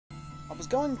I was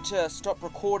going to stop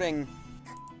recording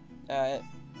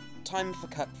Time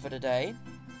Fcuk for today.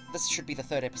 This should be the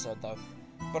third episode, though.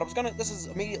 But this is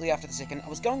immediately after the second. I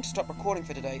was going to stop recording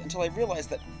for today until I realised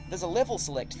that there's a level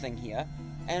select thing here,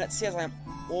 and it says I'm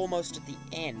almost at the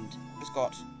end. I've just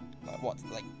got,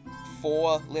 like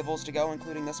 4 levels to go,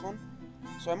 including this one.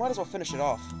 So I might as well finish it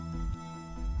off.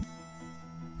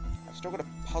 I've still got to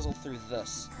puzzle through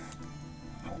this.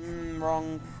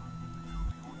 Wrong.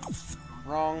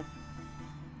 Wrong.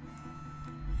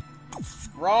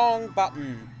 Wrong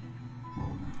button.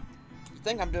 You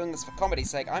think I'm doing this for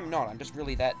comedy's sake? I'm not. I'm just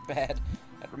really that bad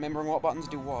at remembering what buttons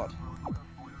do what.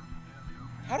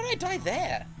 How did I die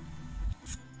there?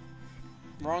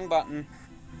 Wrong button.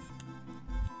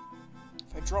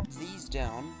 If I drop these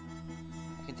down,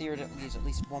 I can theoretically use at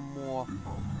least one more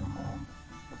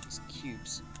of these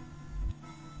cubes.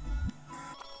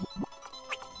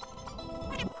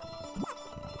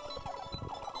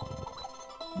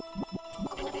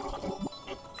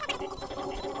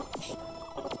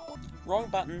 Wrong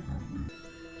button.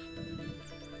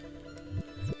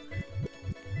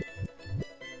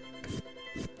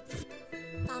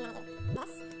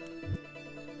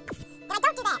 But I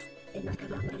don't do that!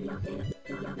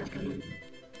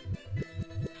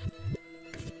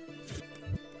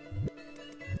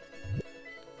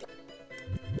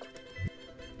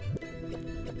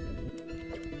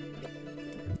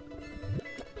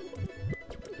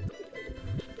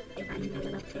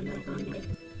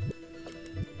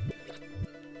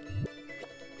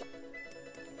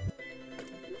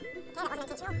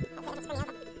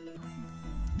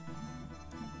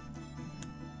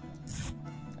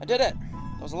 I did it!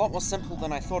 It was a lot more simple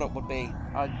than I thought it would be.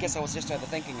 I guess I was just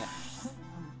overthinking it.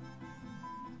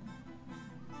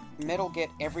 Metal get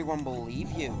everyone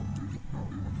believe you.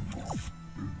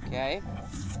 Okay.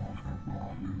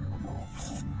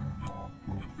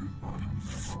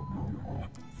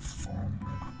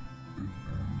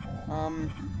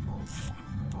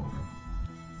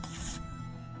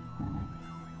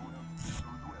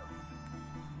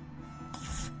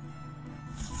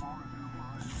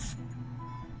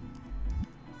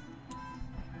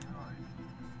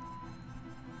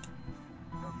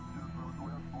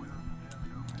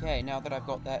 Okay, now that I've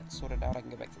got that sorted out, I can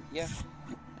go back through here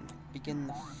and begin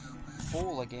the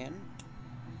fall again.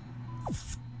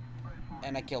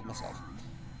 And I killed myself.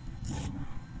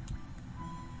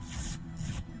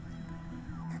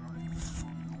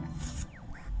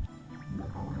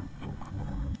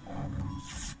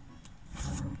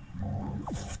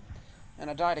 And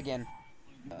I died again.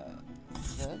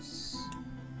 This.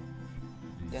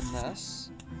 Then this.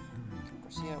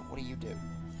 Garcia, what do you do?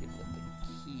 You let the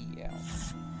key out.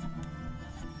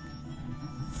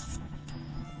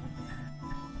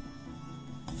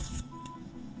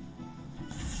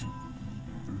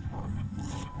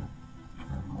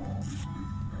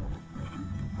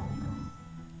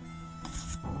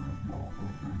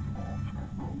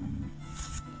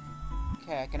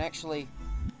 Okay, I can actually...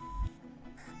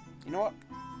 You know what?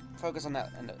 Focus on that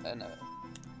and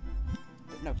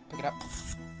no, pick it up.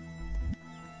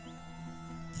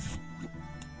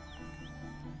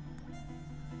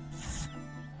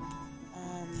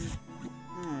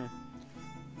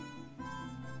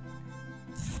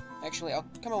 Actually, I'll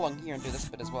come along here and do this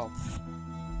bit as well.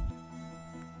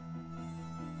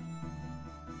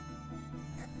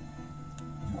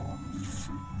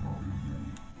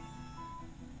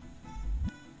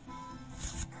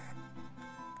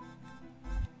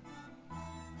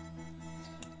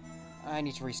 I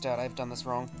need to restart. I've done this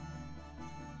wrong.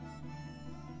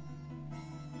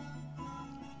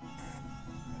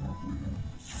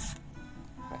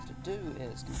 What I have to do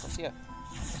is come across here.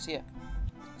 Across here.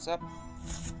 This up.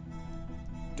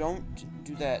 Don't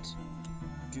do that.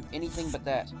 Do anything but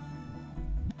that.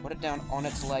 Put it down on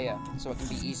its layer so it can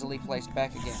be easily placed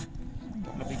back again.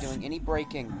 Don't want to be doing any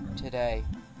breaking today.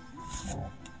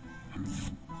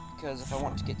 Because if I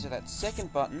want to get to that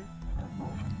second button,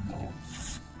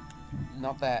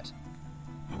 not that.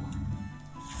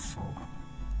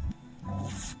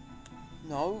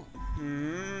 No.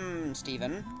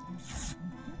 Steven.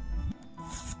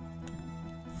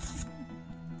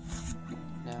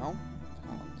 Now,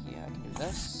 yeah, I can do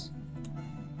this.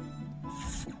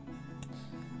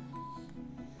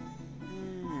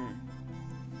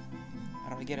 How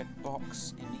do I get a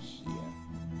box in here?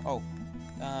 Oh,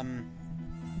 if I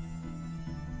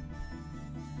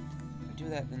do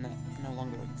that, then that no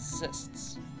longer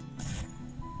exists.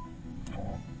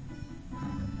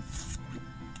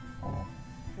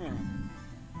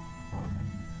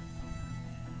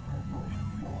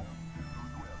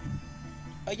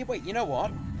 Oh, yeah, wait, you know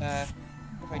what? If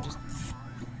I just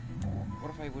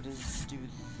I would just do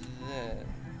this.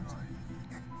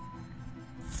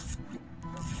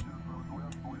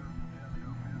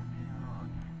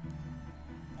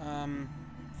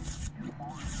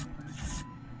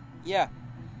 Yeah.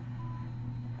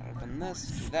 Open this,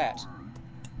 do that.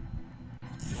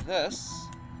 Do this.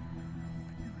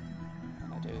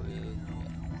 And I do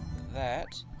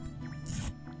that.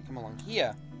 Come along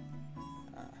here.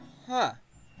 Huh.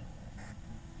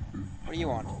 What do you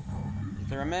want? Is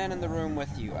there a man in the room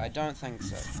with you? I don't think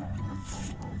so.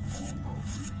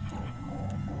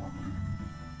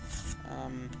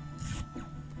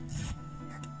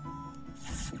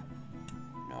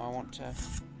 No, I want to...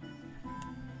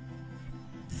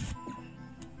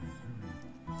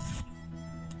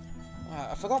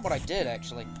 I forgot what I did,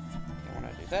 actually. I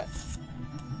want to do that.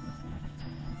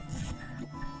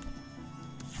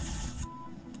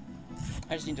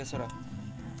 I just need to sort of...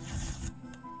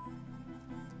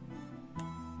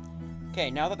 Okay,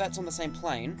 now that that's on the same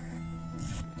plane,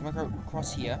 come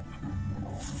across here,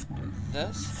 do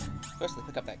this. Firstly,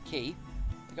 pick up that key,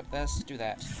 pick up this, do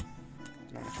that.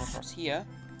 Then I'm going to come across here,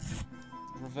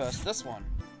 reverse this one.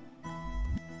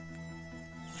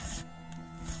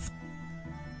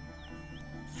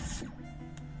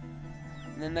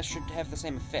 And then this should have the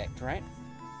same effect, right?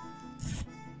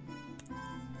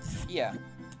 Yeah.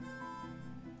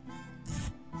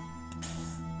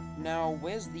 Now,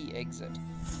 where's the exit?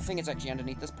 I think it's actually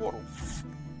underneath this portal.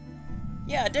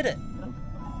 Yeah, I did it!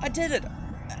 I did it!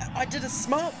 I did a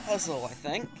smart puzzle, I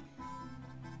think.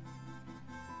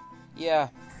 Yeah.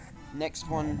 Next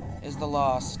one is the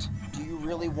last. Do you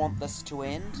really want this to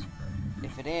end?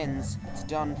 If it ends, it's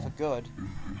done for good.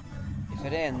 If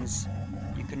it ends,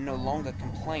 you can no longer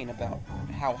complain about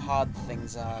how hard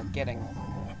things are getting,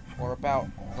 or about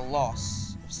the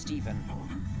loss of Stephen.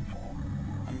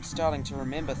 I'm starting to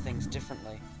remember things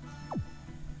differently.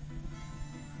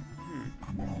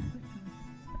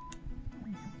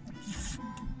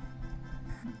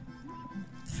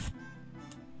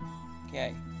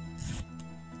 Okay.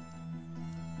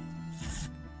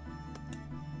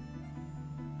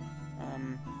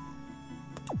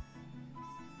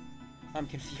 I'm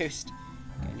confused.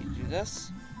 Okay, I need to do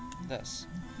this, this,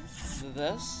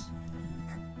 this,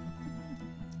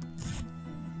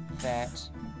 that,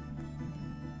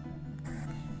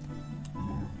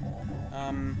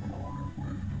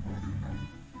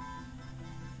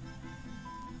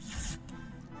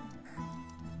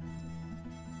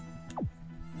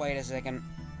 wait a second.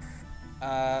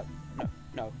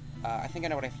 No. I think I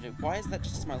know what I have to do. Why is that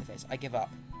just a smiley face? I give up.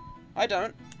 I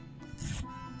don't.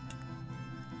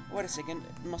 Wait a second.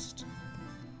 It must...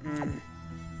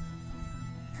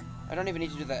 I don't even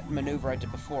need to do that maneuver I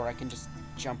did before. I can just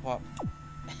jump up.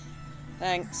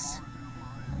 Thanks.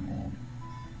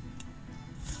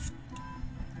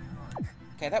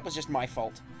 Okay, that was just my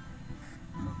fault.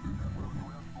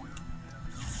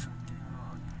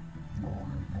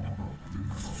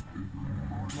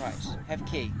 Right, have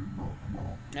key.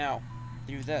 Now,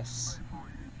 do this.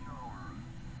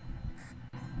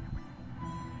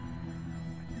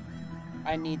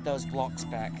 I need those blocks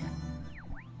back.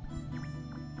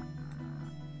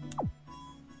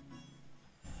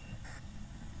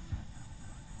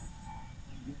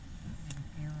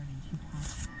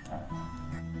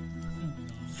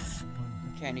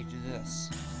 Okay, I need to do this.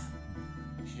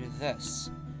 I need to do this.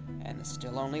 And there's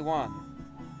still only one.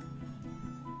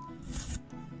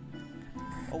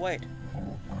 Oh, wait.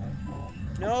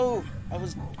 No! I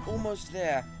was almost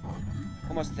there.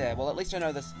 Almost there. Well, at least I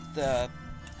know the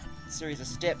series of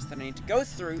steps that I need to go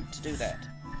through to do that.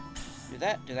 Do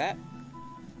that, do that.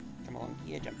 Come along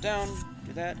here, jump down,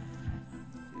 do that.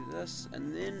 Do this,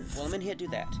 and then... Well, I'm in here, do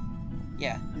that.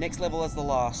 Yeah, next level is the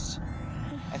last.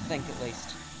 I think, at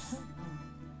least.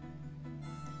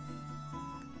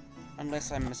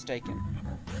 Unless I'm mistaken.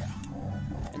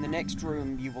 In the next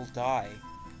room, you will die.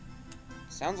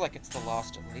 Sounds like it's the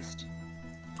last, at least.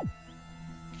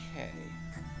 Okay.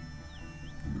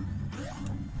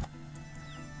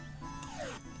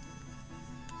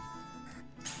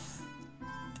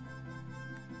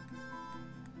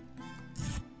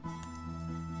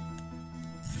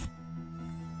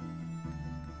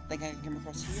 Think I can come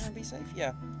across here and be safe?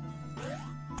 Yeah.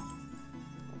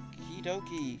 Okie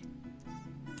dokie.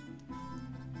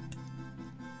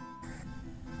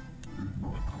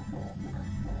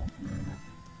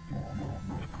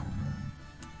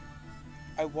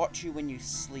 I watch you when you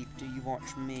sleep. Do you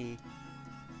watch me?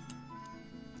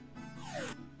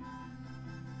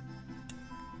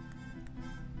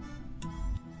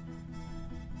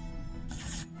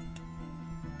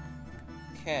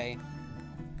 Okay.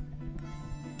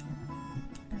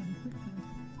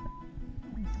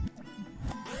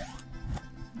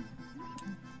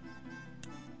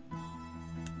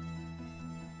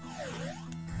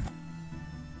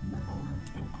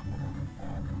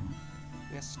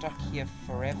 stuck here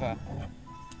forever.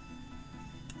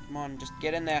 Come on, just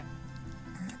get in there.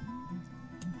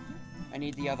 I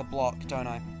need the other block, don't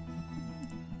I?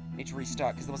 Need to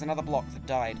restart, because there was another block that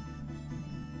died.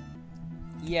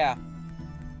 Yeah.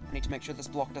 I need to make sure this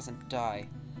block doesn't die.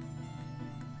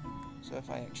 So if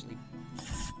I actually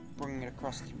bring it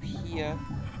across through here,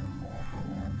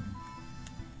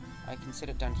 I can set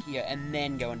it down here, and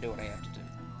then go and do what I have to do.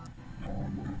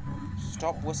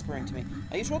 Stop whispering to me.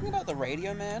 Are you talking about the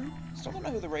Radio Man? I still don't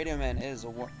know who the Radio Man is,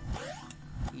 or what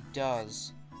he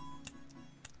does.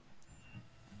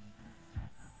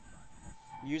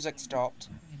 Music stopped.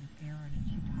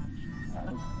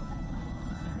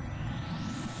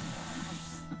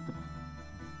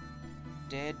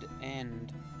 Dead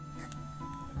end.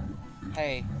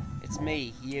 Hey, it's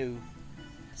me, you.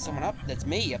 Someone up? That's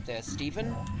me up there,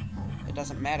 Stephen. It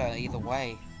doesn't matter either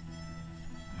way.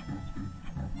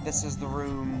 This is the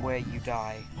room where you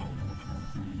die.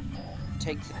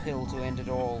 Take the pill to end it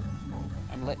all,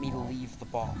 and let me leave the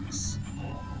box.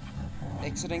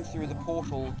 Exiting through the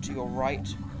portal to your right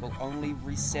will only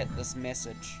reset this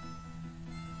message.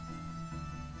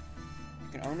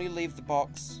 You can only leave the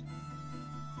box.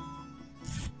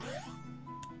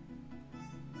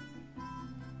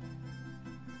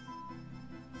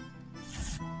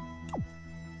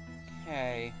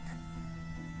 Okay.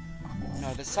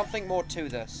 No, there's something more to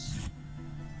this.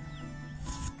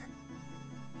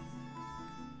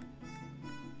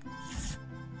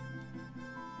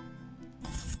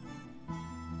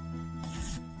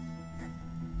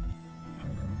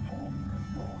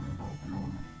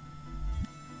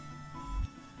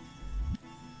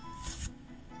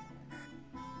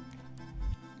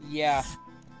 Yeah,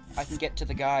 I can get to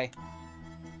the guy.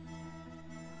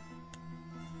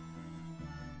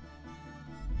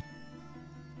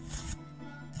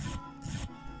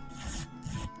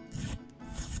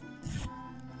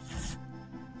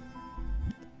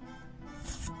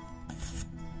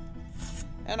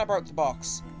 And I broke the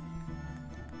box.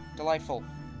 Delightful.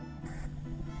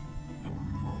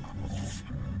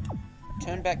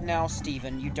 Turn back now,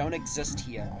 Stephen. You don't exist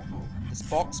here. This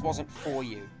box wasn't for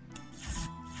you.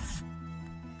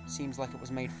 Seems like it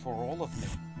was made for all of me.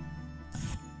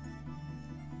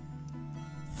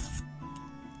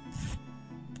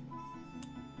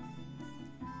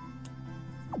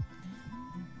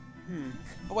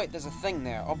 Oh wait, there's a thing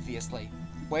there, obviously.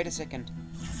 Wait a second.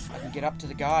 I can get up to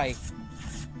the guy.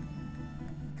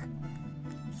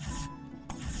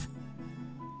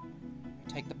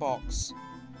 Take the box.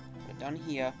 Put it down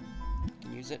here. I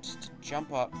can use it to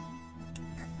jump up.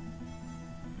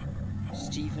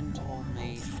 Stephen told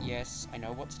me. Yes, I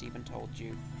know what Stephen told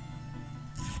you.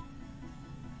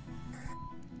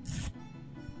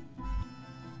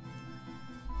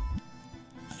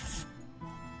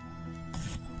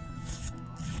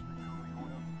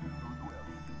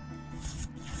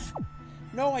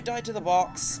 No, I died to the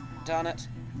box. Darn it.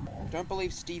 Don't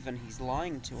believe Stephen, he's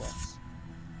lying to us.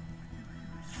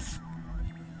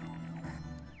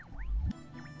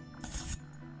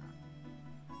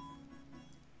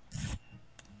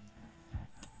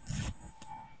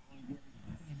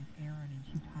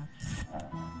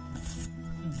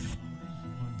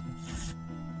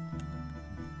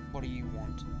 What do you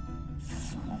want?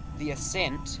 The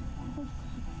Ascent?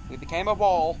 We became a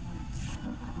wall.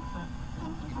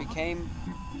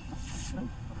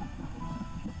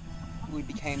 We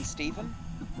became Stephen.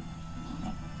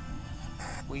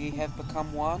 We have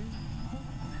become one.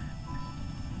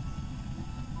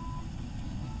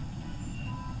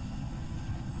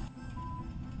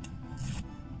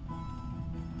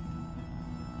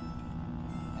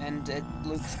 And it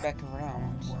loops back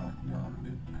around.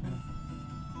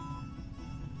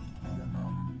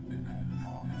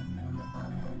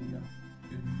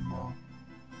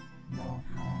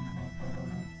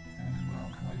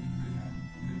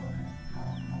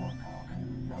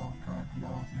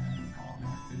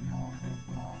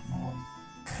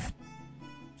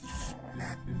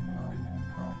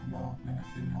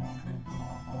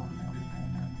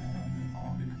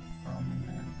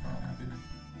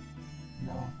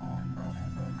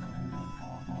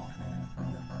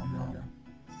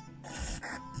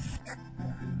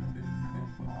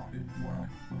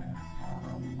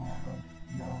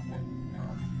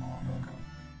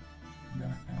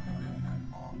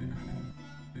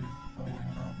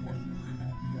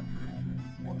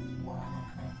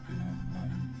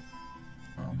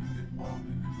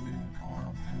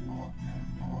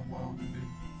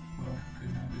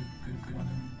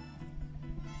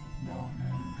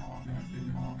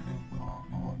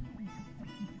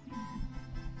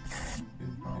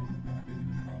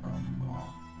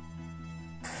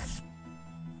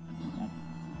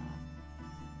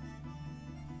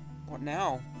 What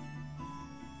now?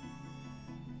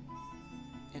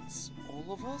 It's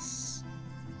all of us?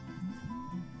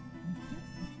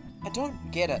 I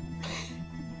don't get it.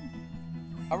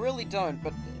 I really don't,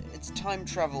 but it's time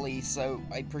travel-y, so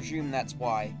I presume that's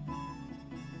why.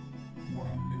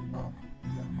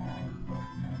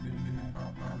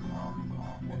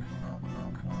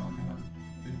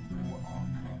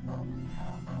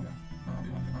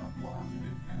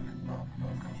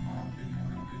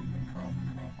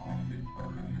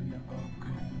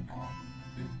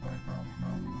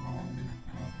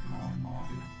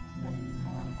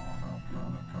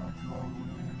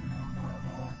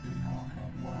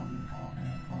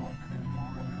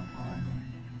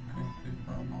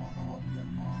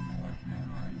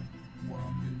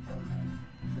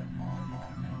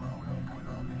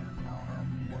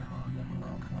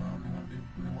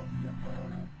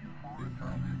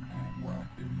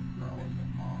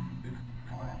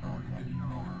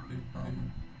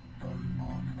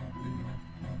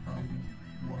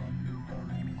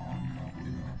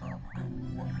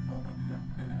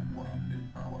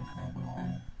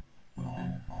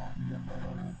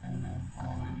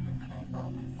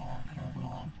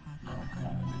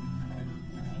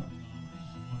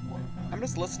 I'm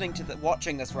just listening to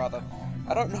watching this rather.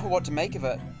 I don't know what to make of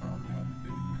it.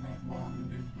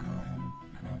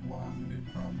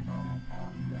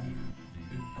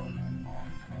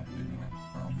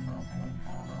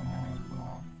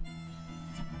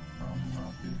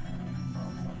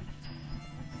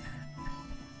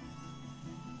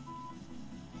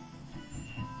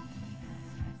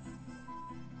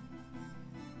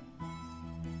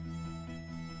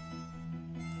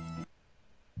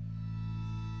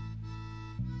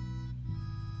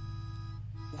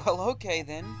 Well, okay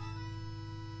then.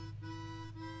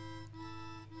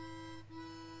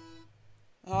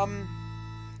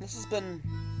 This has been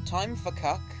Time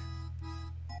Fcuk.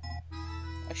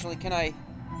 Actually, I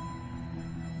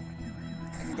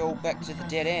can go back to the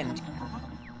dead end.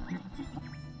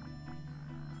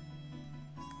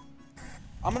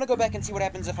 I'm gonna go back and see what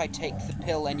happens if I take the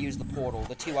pill and use the portal,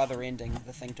 the two other endings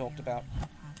the thing talked about.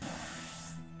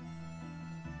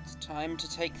 It's time to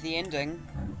take the ending.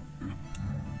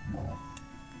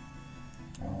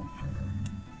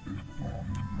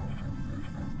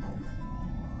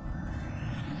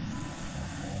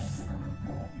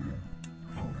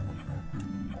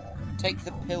 Take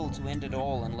the pill to end it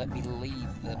all and let me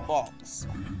leave the box.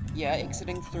 Yeah,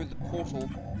 exiting through the portal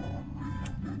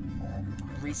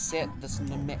reset this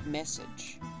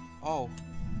message. Oh.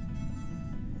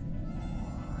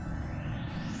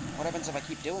 What happens if I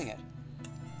keep doing it?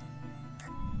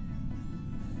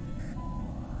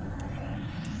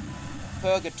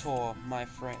 Purgatory, my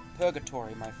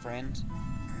friend.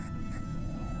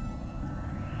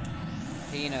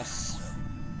 Penis.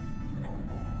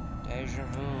 Deja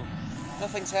vu.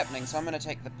 Nothing's happening, so I'm gonna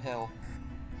take the pill.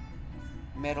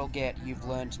 Metal Get, you've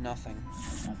learned nothing.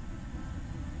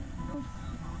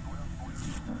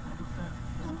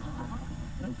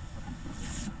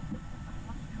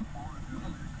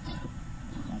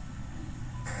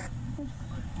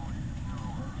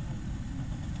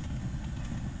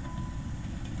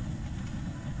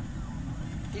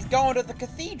 He's going to the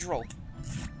cathedral!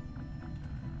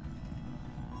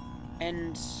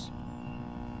 And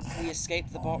we escape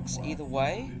the box either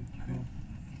way.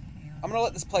 I'm gonna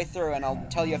let this play through and I'll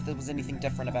tell you if there was anything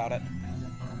different about it.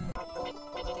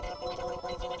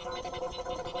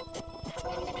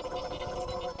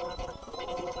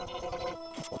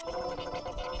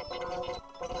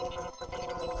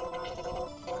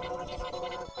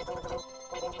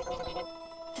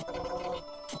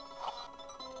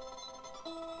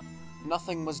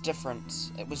 Nothing was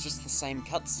different. It was just the same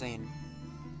cutscene.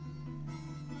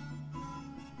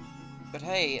 But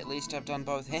hey, at least I've done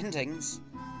both endings.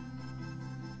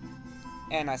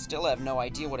 And I still have no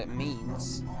idea what it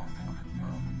means.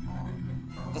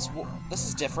 This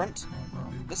is different.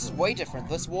 This is way different.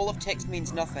 This wall of text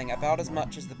means nothing, about as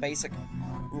much as the basic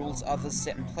rules others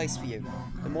set in place for you.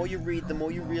 The more you read, the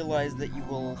more you realize that you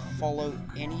will follow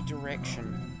any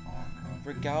direction,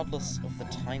 regardless of the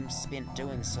time spent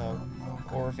doing so,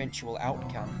 or eventual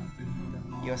outcome.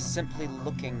 You're simply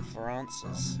looking for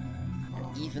answers.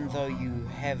 And even though you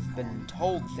have been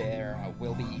told there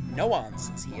will be no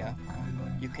answers here,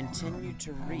 you continue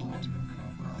to read,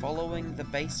 following the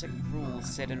basic rules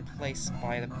set in place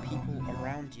by the people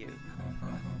around you.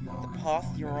 The path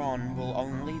you're on will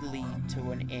only lead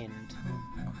to an end.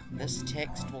 This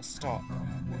text will stop,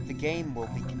 the game will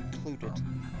be concluded,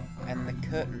 and the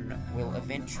curtain will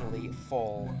eventually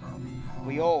fall.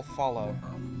 We all follow.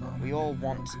 We all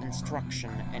want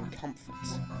instruction and comfort.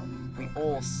 We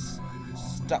all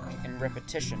stuck in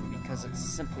repetition because it's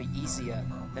simply easier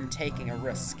than taking a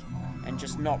risk and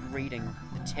just not reading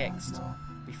the text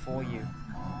before you.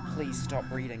 Please stop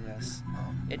reading this.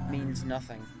 It means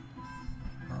nothing.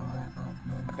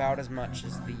 About as much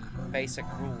as the basic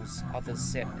rules others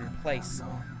set in place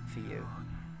for you.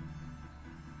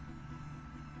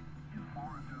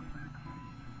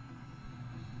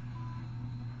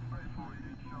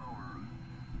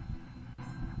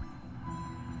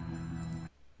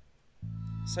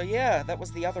 So yeah, that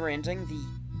was the other ending,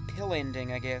 the pill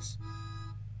ending, I guess.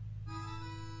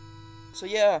 So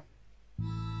yeah,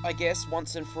 I guess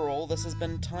once and for all, this has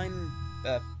been Time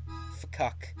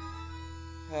Fcuk.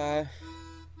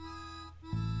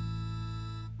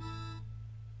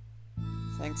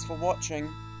 Thanks for watching.